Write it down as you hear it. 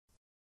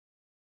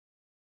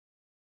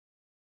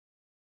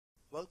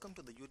Welcome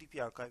to the UDP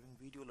archiving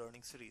video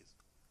learning series.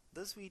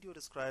 This video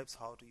describes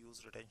how to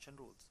use retention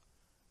rules.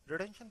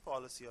 Retention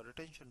policy or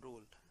retention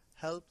rule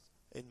helps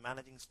in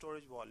managing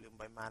storage volume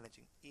by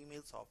managing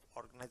emails of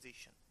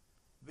organization.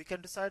 We can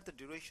decide the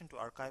duration to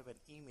archive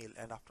an email,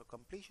 and after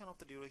completion of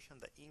the duration,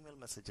 the email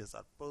messages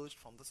are purged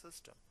from the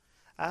system.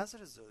 As a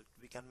result,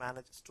 we can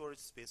manage storage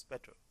space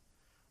better.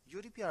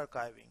 UDP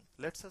archiving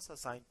lets us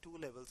assign two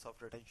levels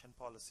of retention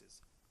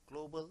policies,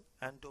 global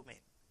and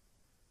domain.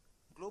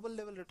 Global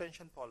level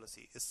retention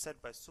policy is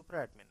set by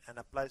superadmin and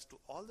applies to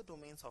all the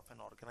domains of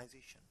an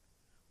organization.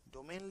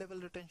 Domain level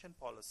retention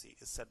policy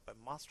is set by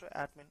master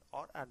admin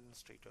or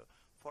administrator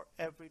for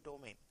every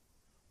domain.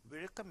 We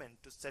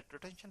recommend to set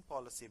retention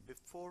policy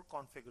before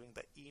configuring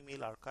the email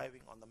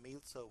archiving on the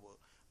mail server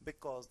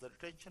because the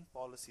retention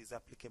policy is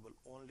applicable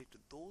only to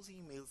those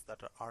emails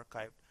that are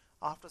archived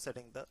after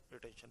setting the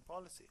retention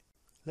policy.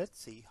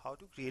 Let's see how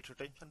to create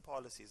retention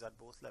policies at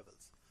both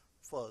levels.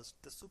 First,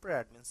 the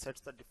superadmin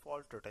sets the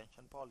default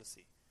retention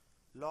policy.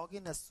 Log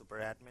in as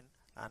superadmin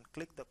and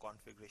click the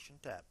configuration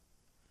tab.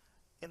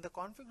 In the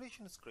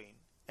configuration screen,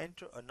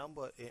 enter a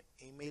number in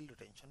email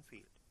retention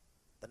field.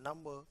 The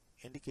number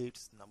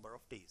indicates number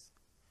of days.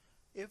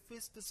 If we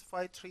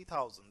specify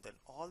 3000, then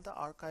all the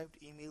archived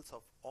emails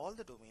of all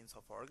the domains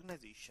of our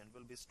organization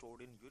will be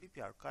stored in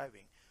UDP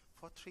archiving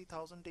for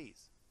 3000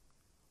 days.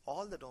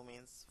 All the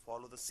domains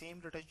follow the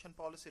same retention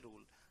policy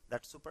rule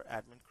that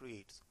superadmin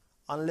creates,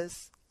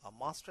 unless a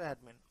master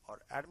admin or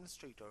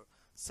administrator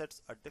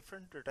sets a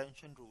different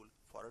retention rule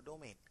for a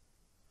domain.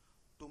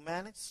 To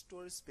manage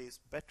storage space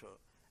better,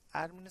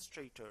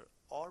 administrator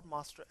or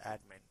master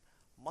admin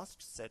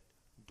must set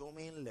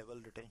domain level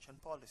retention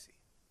policy.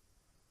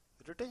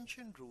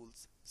 Retention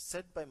rules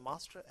set by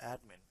master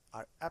admin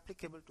are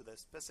applicable to the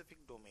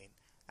specific domain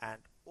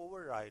and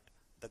override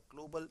the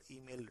global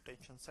email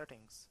retention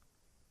settings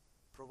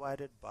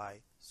provided by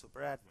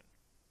superadmin.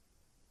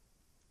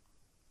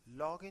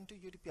 Log into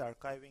UDP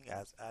archiving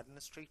as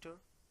administrator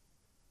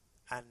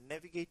and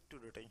navigate to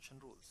retention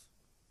rules.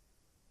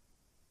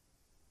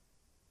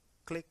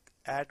 Click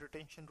Add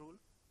Retention Rule.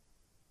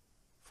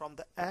 From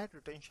the Add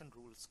Retention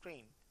Rule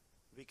screen,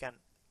 we can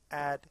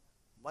add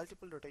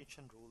multiple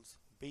retention rules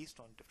based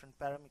on different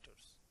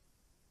parameters.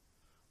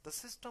 The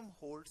system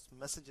holds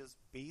messages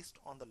based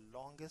on the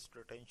longest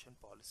retention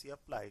policy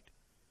applied.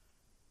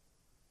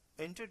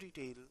 Enter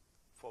detail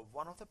for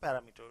one of the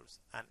parameters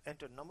and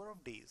enter number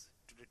of days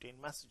to retain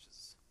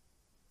messages.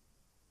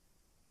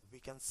 We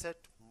can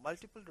set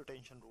multiple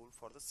retention rules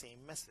for the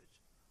same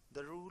message.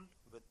 The rule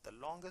with the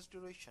longest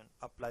duration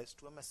applies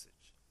to a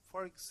message.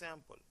 For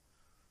example,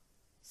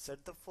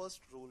 set the first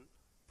rule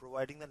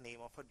providing the name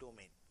of a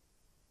domain.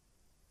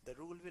 The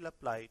rule will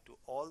apply to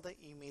all the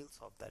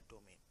emails of that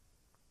domain.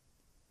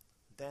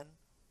 Then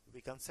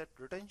we can set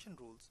retention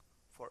rules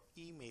for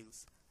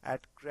emails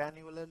at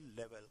granular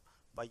level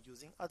by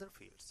using other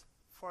fields.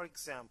 For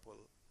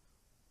example,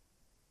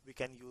 we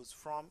can use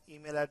from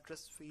email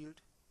address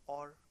field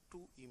or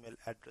to email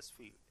address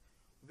field,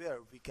 where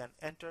we can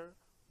enter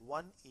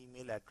one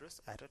email address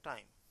at a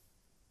time.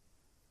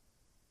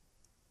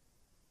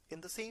 In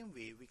the same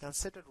way, we can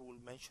set a rule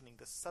mentioning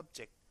the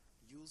subject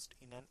used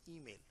in an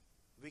email.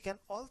 We can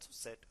also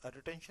set a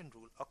retention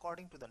rule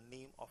according to the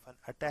name of an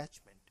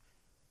attachment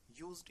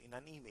used in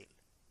an email.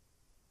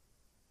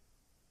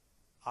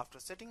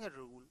 After setting a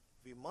rule,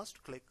 we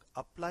must click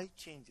Apply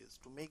Changes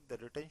to make the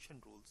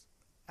retention rules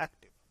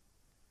active.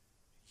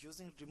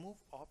 Using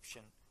Remove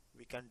option,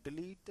 we can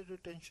delete the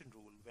retention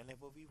rule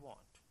whenever we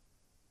want.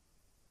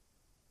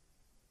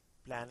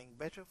 Planning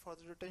better for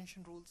the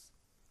retention rules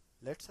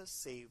lets us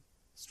save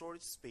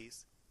storage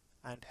space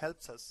and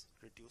helps us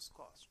reduce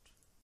cost.